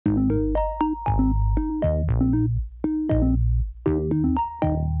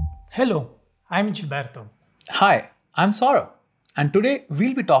Hello, I'm Gilberto. Hi, I'm Saurabh, and today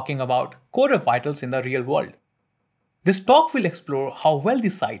we'll be talking about core web vitals in the real world. This talk will explore how well the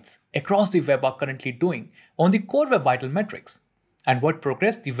sites across the web are currently doing on the core web vital metrics and what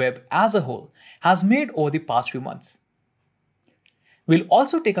progress the web as a whole has made over the past few months. We'll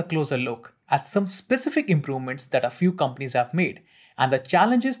also take a closer look at some specific improvements that a few companies have made and the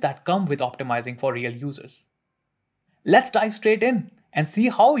challenges that come with optimizing for real users. Let's dive straight in and see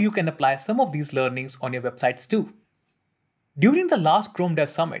how you can apply some of these learnings on your websites too. During the last Chrome Dev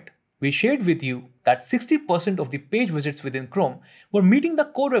Summit, we shared with you that 60% of the page visits within Chrome were meeting the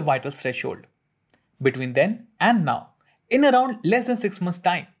Core Web Vitals threshold. Between then and now, in around less than 6 months'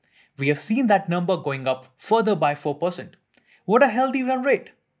 time, we have seen that number going up further by 4%. What a healthy run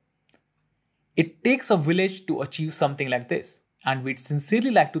rate! It takes a village to achieve something like this, and we'd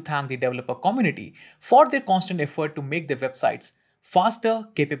sincerely like to thank the developer community for their constant effort to make their websites faster,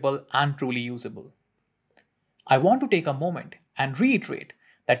 capable, and truly usable. I want to take a moment and reiterate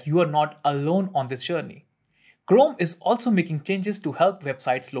that you are not alone on this journey. Chrome is also making changes to help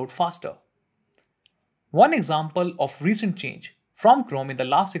websites load faster. One example of recent change from Chrome in the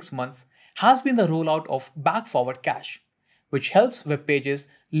last 6 months has been the rollout of back forward cache, which helps web pages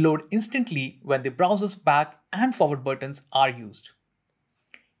load instantly when the browser's back and forward buttons are used.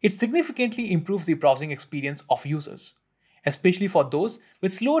 It significantly improves the browsing experience of users, especially for those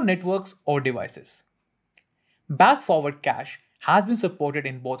with slower networks or devices. Back forward cache has been supported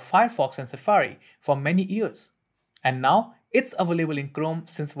in both Firefox and Safari for many years, and now it's available in Chrome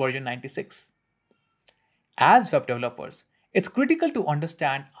since version 96. As web developers, it's critical to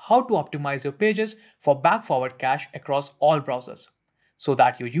understand how to optimize your pages for back forward cache across all browsers so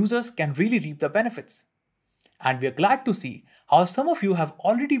that your users can really reap the benefits. And we're glad to see how some of you have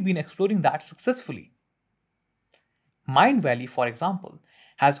already been exploring that successfully. Mindvalley, for example,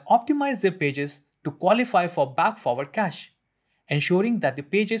 has optimized their pages to qualify for back forward cache, ensuring that the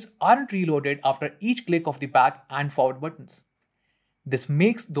pages aren't reloaded after each click of the back and forward buttons. This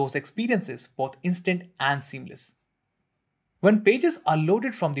makes those experiences both instant and seamless. When pages are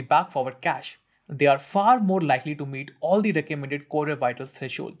loaded from the back forward cache, they are far more likely to meet all the recommended Core Web Vitals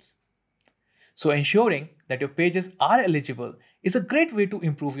thresholds. So ensuring that your pages are eligible is a great way to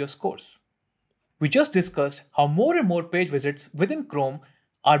improve your scores. We just discussed how more and more page visits within Chrome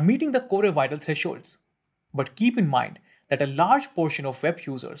are meeting the Core Web Vital thresholds. But keep in mind that a large portion of web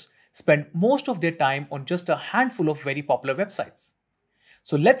users spend most of their time on just a handful of very popular websites.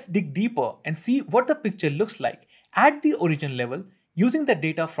 So let's dig deeper and see what the picture looks like at the origin level using the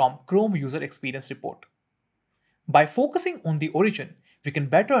data from Chrome User Experience Report. By focusing on the origin, we can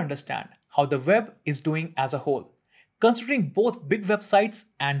better understand how the web is doing as a whole, considering both big websites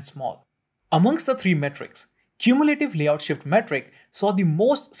and small. Amongst the three metrics, cumulative layout shift metric saw the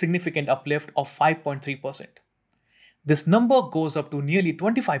most significant uplift of 5.3%. This number goes up to nearly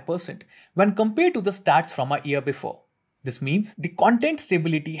 25% when compared to the stats from a year before. This means the content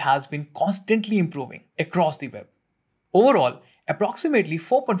stability has been constantly improving across the web. Overall, approximately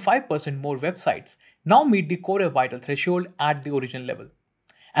 4.5% more websites now meet the Core Web Vital threshold at the origin level.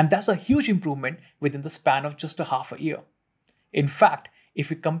 And that's a huge improvement within the span of just a half a year. In fact, if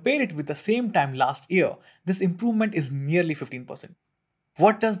we compare it with the same time last year, this improvement is nearly 15%.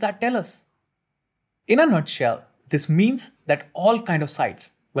 What does that tell us? In a nutshell, this means that all kinds of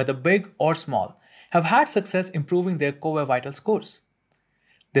sites, whether big or small, have had success improving their Core Web Vital scores.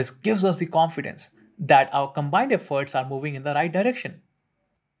 This gives us the confidence that our combined efforts are moving in the right direction.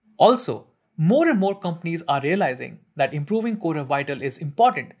 Also, more and more companies are realizing that improving Core Web Vital is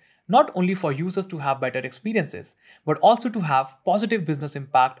important not only for users to have better experiences, but also to have positive business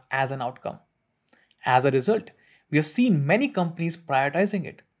impact as an outcome. As a result, we have seen many companies prioritizing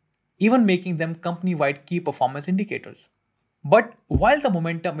it, even making them company-wide key performance indicators. But while the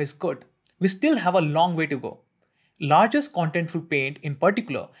momentum is good, we still have a long way to go. Largest Contentful Paint in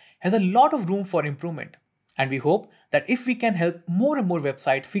particular has a lot of room for improvement, and we hope that if we can help more and more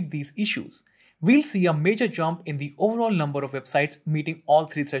websites fix these issues, we'll see a major jump in the overall number of websites meeting all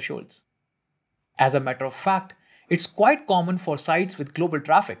three thresholds. As a matter of fact, it's quite common for sites with global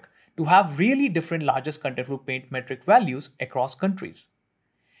traffic to have really different largest Contentful Paint metric values across countries.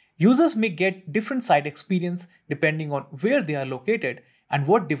 Users may get different site experience depending on where they are located and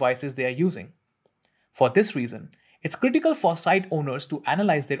what devices they are using. For this reason, it's critical for site owners to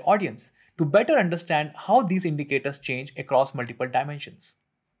analyze their audience to better understand how these indicators change across multiple dimensions.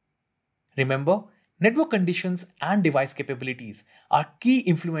 Remember, network conditions and device capabilities are key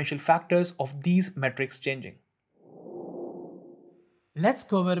influential factors of these metrics changing. Let's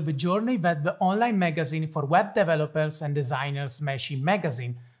cover the Journey Web online magazine for web developers and designers Machine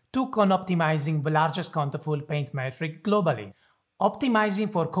Magazine took on optimizing the largest contentful paint metric globally.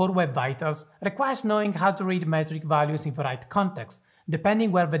 Optimizing for core web vitals requires knowing how to read metric values in the right context,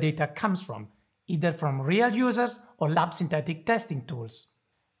 depending where the data comes from, either from real users or lab synthetic testing tools.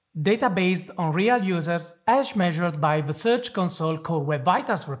 Data based on real users, as measured by the Search Console Core Web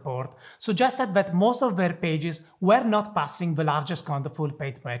Vitals report, suggested that most of their pages were not passing the largest contentful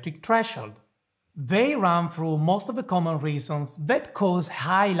paint metric threshold. They ran through most of the common reasons that cause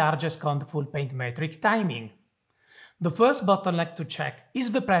high largest contentful paint metric timing. The first bottleneck to check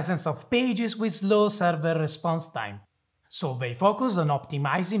is the presence of pages with slow server response time. So they focus on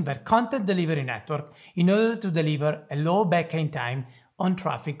optimizing their content delivery network in order to deliver a low backend time on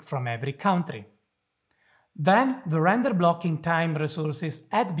traffic from every country. Then the render blocking time resources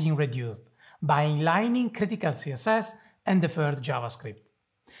had been reduced by inlining critical CSS and deferred JavaScript.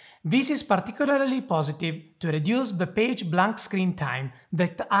 This is particularly positive to reduce the page blank screen time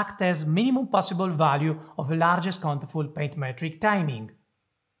that acts as minimum possible value of the largest contentful paint metric timing.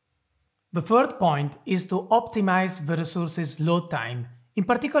 The third point is to optimize the resource's load time, in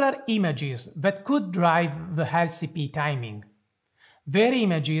particular images that could drive the LCP timing. Their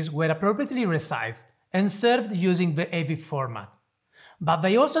images were appropriately resized and served using the AVIF format, but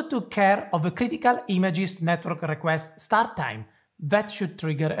they also took care of the critical images network request start time that should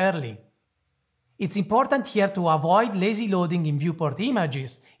trigger early. It's important here to avoid lazy loading in viewport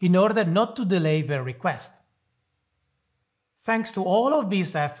images in order not to delay their request. Thanks to all of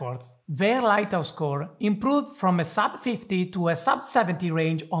these efforts, their Lighthouse score improved from a sub 50 to a sub 70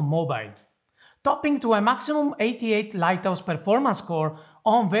 range on mobile, topping to a maximum 88 Lighthouse performance score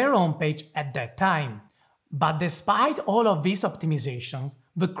on their homepage at that time. But despite all of these optimizations,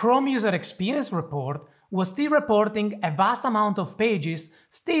 the Chrome User Experience report was still reporting a vast amount of pages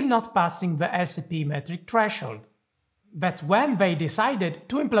still not passing the LCP metric threshold. That's when they decided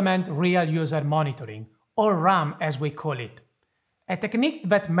to implement Real User Monitoring, or RAM as we call it, a technique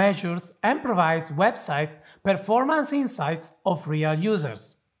that measures and provides websites performance insights of real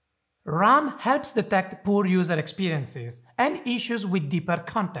users. RAM helps detect poor user experiences and issues with deeper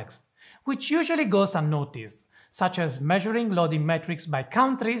context, which usually goes unnoticed, such as measuring loading metrics by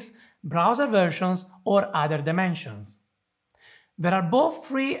countries, browser versions, or other dimensions. There are both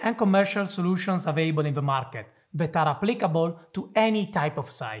free and commercial solutions available in the market that are applicable to any type of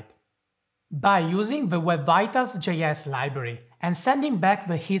site. By using the Web Vitals JS library and sending back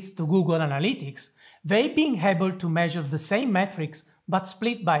the hits to Google Analytics, they've been able to measure the same metrics but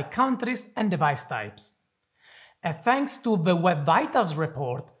split by countries and device types. And thanks to the Web Vitals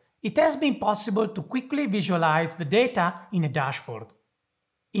report, it has been possible to quickly visualize the data in a dashboard.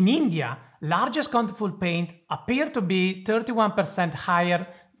 In India, largest contentful paint appeared to be 31% higher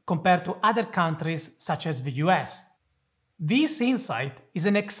compared to other countries such as the US. This insight is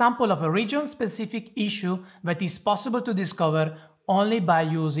an example of a region-specific issue that is possible to discover only by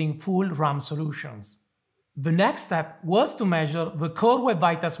using full RAM solutions. The next step was to measure the core Web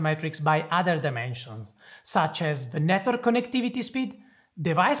Vitals metrics by other dimensions, such as the network connectivity speed,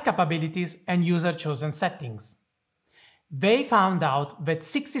 device capabilities, and user-chosen settings. They found out that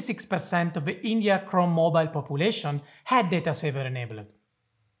 66% of the India Chrome mobile population had data saver enabled.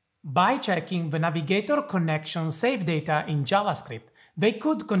 By checking the navigator connection save data in JavaScript, they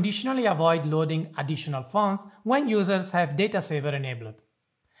could conditionally avoid loading additional fonts when users have data saver enabled.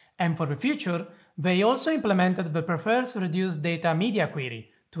 And for the future, they also implemented the prefers reduce data media query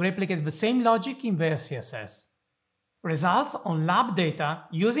to replicate the same logic in their CSS. Results on lab data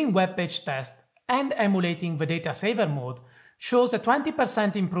using web page test and emulating the data saver mode shows a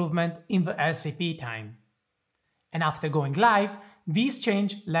 20% improvement in the LCP time. And after going live, this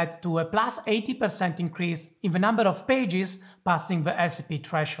change led to a plus 80% increase in the number of pages passing the LCP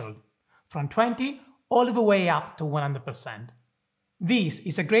threshold, from 20 all the way up to 100%. This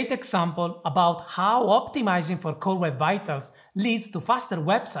is a great example about how optimizing for Core Web Vitals leads to faster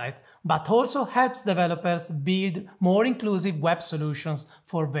websites, but also helps developers build more inclusive web solutions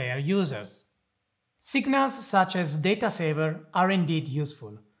for their users. Signals such as data saver are indeed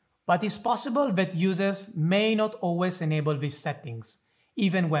useful, but it's possible that users may not always enable these settings,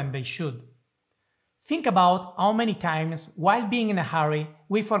 even when they should. Think about how many times, while being in a hurry,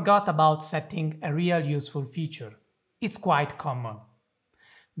 we forgot about setting a real useful feature. It's quite common.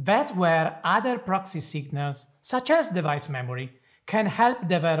 That's where other proxy signals, such as device memory, can help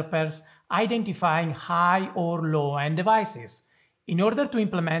developers identifying high or low-end devices in order to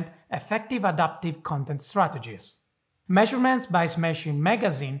implement effective adaptive content strategies. Measurements by Smashing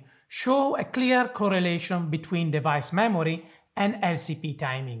Magazine show a clear correlation between device memory and LCP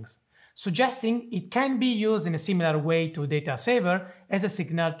timings, suggesting it can be used in a similar way to data saver as a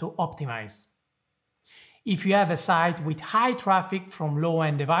signal to optimize. If you have a site with high traffic from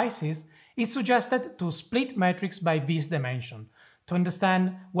low-end devices, it's suggested to split metrics by this dimension to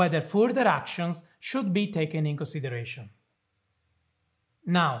understand whether further actions should be taken in consideration.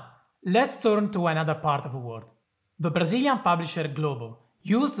 Now, let's turn to another part of the world. The Brazilian publisher Globo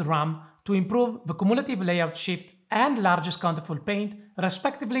used RAM to improve the cumulative layout shift and largest contentful paint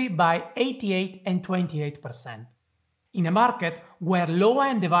respectively by 88 and 28%. In a market where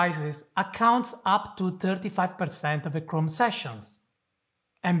low-end devices accounts up to 35% of the Chrome sessions.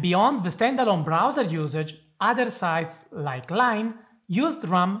 And beyond the standalone browser usage, other sites like Line used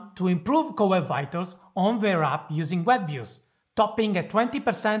RAM to improve co-web vitals on their app using web views, topping a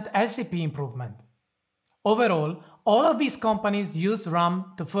 20% LCP improvement. Overall, all of these companies use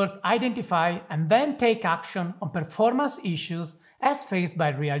RAM to first identify and then take action on performance issues as faced by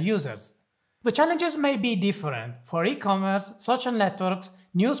real users. The challenges may be different for e-commerce, social networks,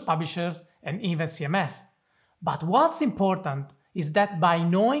 news publishers, and even CMS. But what's important is that by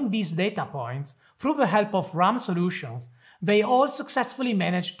knowing these data points, through the help of RAM solutions, they all successfully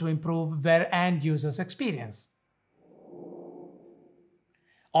manage to improve their end users' experience.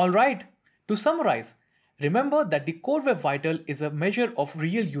 Alright, to summarize, remember that the Core Web Vital is a measure of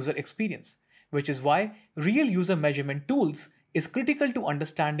real user experience, which is why real user measurement tools is critical to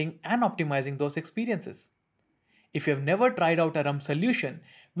understanding and optimizing those experiences. If you have never tried out a RAM solution,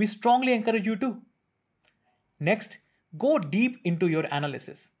 we strongly encourage you to. Next, go deep into your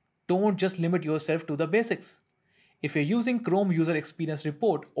analysis. Don't just limit yourself to the basics. If you're using Chrome User Experience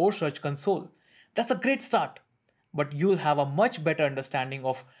Report or Search Console, that's a great start. But you'll have a much better understanding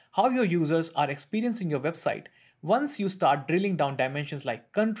of how your users are experiencing your website once you start drilling down dimensions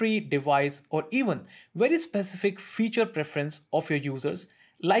like country, device, or even very specific feature preference of your users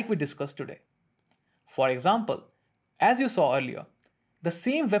like we discussed today. For example, as you saw earlier, the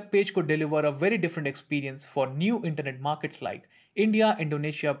same web page could deliver a very different experience for new internet markets like India,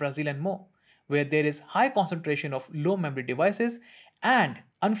 Indonesia, Brazil, and more, where there is high concentration of low memory devices and,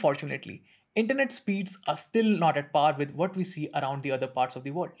 unfortunately, internet speeds are still not at par with what we see around the other parts of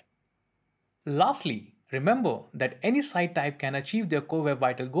the world. Lastly, remember that any site type can achieve their Core Web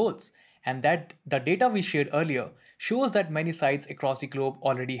Vital goals, and that the data we shared earlier shows that many sites across the globe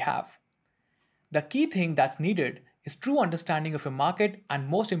already have. The key thing that's needed is true understanding of your market and,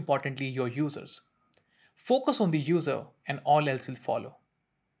 most importantly, your users. Focus on the user and all else will follow.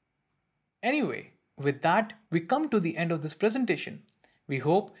 Anyway, with that, we come to the end of this presentation. We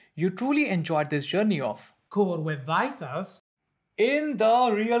hope you truly enjoyed this journey of Core Web Vitals in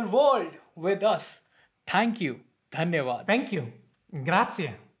the real world with us. Thank you. Dhanyavad. Thank you.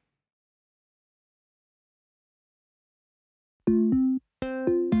 Grazie.